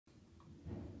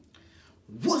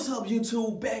What's up,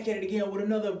 YouTube? Back at it again with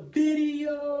another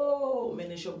video.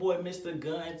 Man, it's your boy Mr.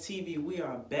 Gun TV. We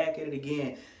are back at it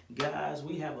again. Guys,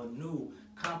 we have a new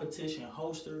competition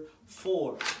hoster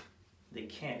for the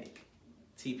Canik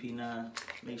TP9.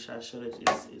 Make sure I show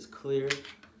that it's clear.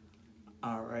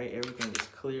 All right, everything is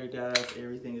clear, guys.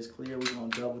 Everything is clear. We're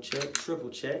going to double check, triple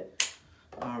check.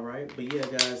 All right, but yeah,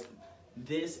 guys,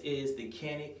 this is the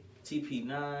Canik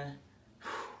TP9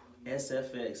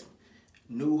 SFX.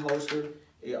 New holster.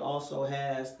 It also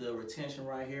has the retention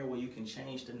right here where you can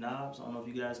change the knobs. I don't know if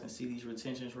you guys can see these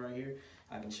retentions right here.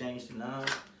 I can change the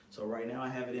knobs. So right now I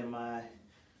have it in my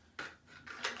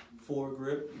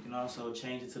foregrip. You can also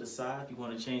change it to the side if you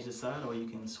want to change the side, or you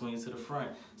can swing it to the front.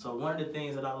 So one of the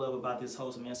things that I love about this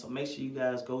holster, man, so make sure you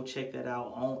guys go check that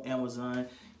out on Amazon.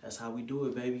 That's how we do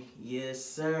it, baby. Yes,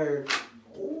 sir.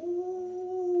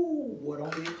 Ooh, what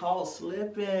don't get caught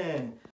slipping.